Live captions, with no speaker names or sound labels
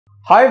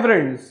Hi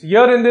friends,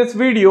 here in this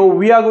video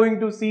we are going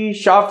to see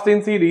shafts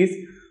in series.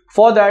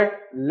 For that,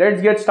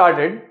 let's get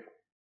started.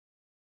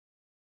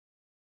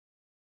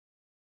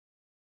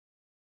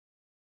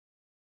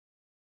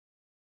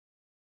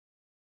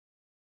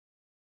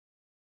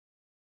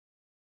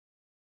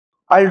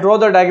 I'll draw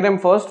the diagram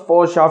first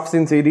for shafts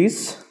in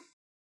series.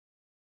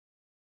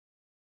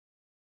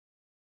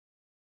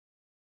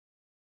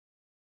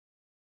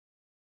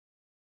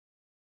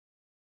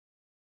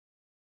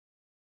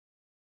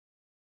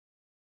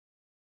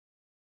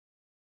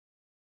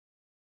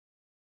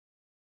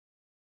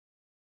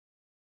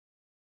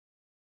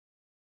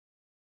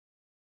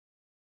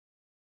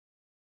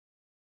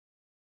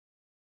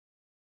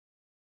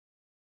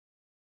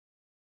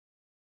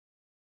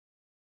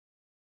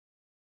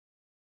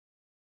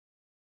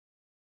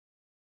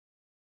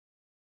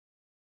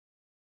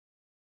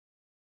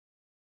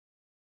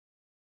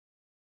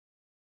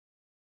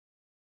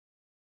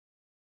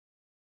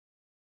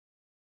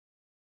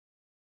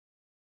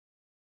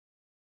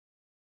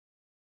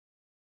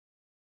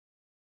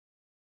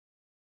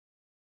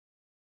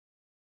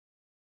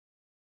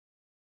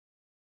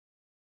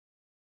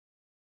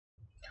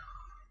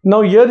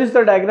 Now here is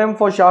the diagram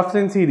for shafts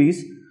in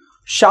series.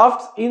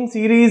 Shafts in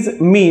series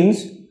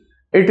means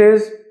it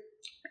is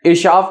a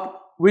shaft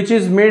which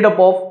is made up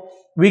of,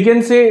 we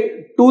can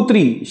say,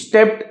 2-3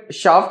 stepped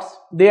shafts.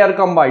 They are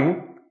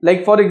combined.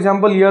 Like for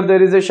example, here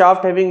there is a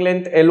shaft having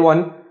length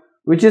L1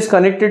 which is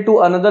connected to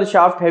another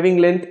shaft having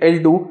length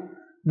L2.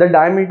 The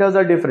diameters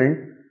are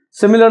different.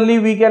 Similarly,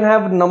 we can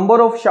have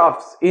number of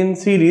shafts in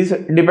series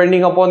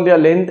depending upon their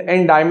length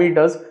and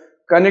diameters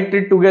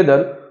connected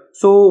together.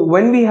 So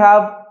when we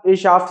have a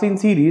shaft in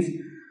series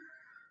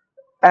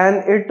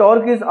and a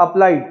torque is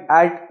applied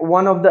at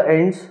one of the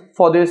ends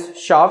for this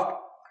shaft,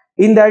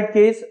 in that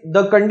case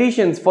the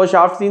conditions for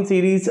shafts in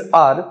series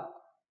are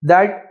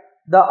that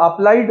the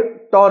applied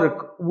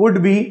torque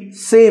would be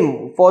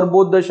same for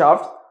both the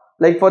shafts.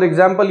 Like for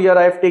example, here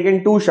I have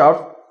taken 2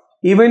 shafts.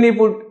 Even if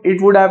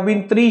it would have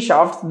been 3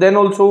 shafts, then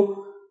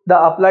also the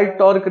applied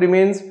torque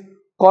remains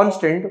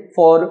constant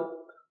for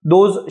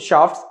those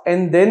shafts,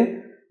 and then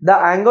the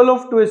angle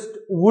of twist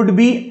would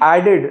be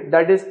added.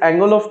 That is,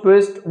 angle of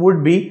twist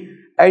would be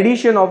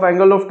addition of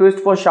angle of twist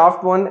for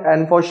shaft 1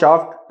 and for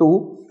shaft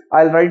 2.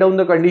 I'll write down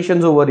the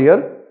conditions over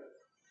here.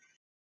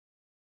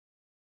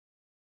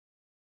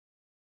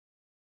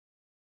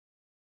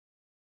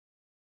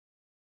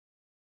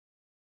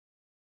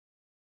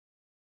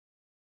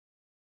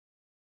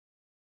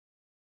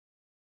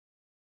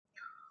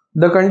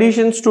 The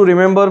conditions to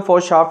remember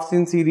for shafts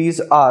in series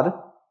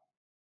are: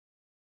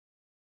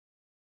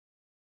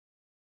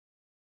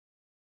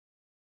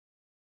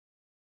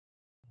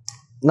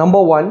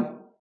 number 1,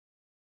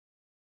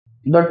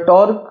 the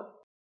torque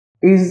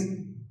is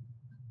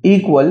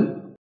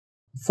equal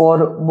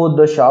for both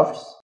the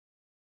shafts.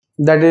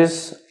 That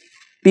is,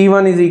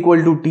 T1 is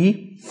equal to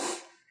T.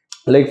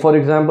 Like for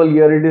example,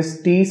 here it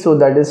is T, so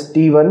that is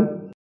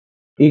T1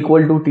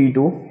 equal to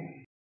T2.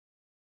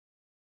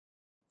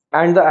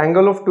 And the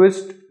angle of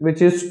twist,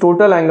 which is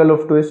total angle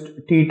of twist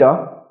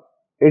theta,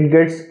 it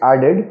gets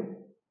added.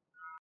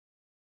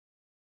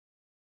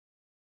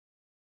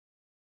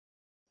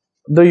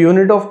 The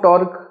unit of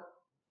torque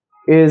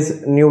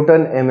is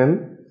Newton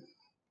mm,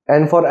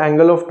 and for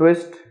angle of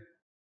twist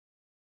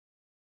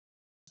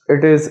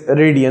it is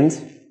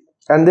radians,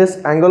 and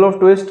this angle of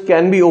twist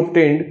can be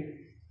obtained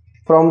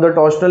from the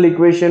torsional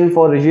equation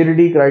for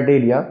rigidity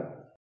criteria.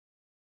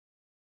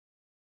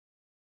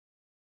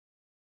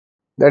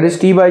 That is,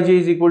 T by J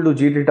is equal to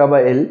G theta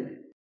by L.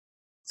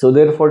 So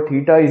therefore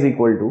theta is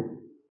equal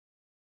to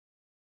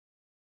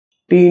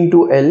T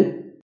into L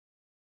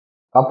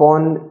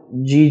upon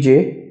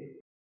Gj.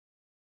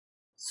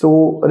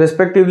 So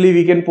respectively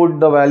we can put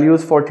the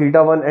values for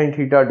theta 1 and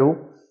theta 2.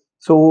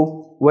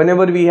 So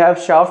whenever we have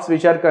shafts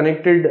which are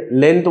connected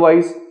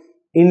lengthwise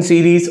in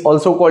series,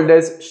 also called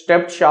as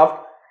stepped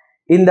shaft,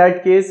 in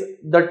that case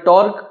the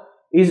torque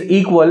is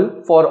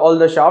equal for all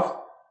the shafts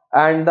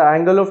and the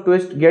angle of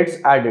twist gets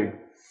added.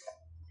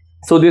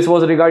 So this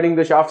was regarding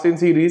the shafts in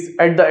series.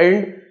 At the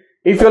end,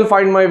 if you will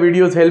find my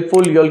videos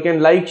helpful, you all can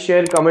like,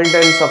 share, comment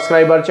and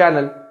subscribe our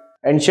channel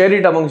and share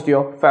it amongst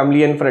your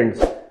family and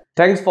friends.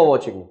 Thanks for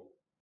watching.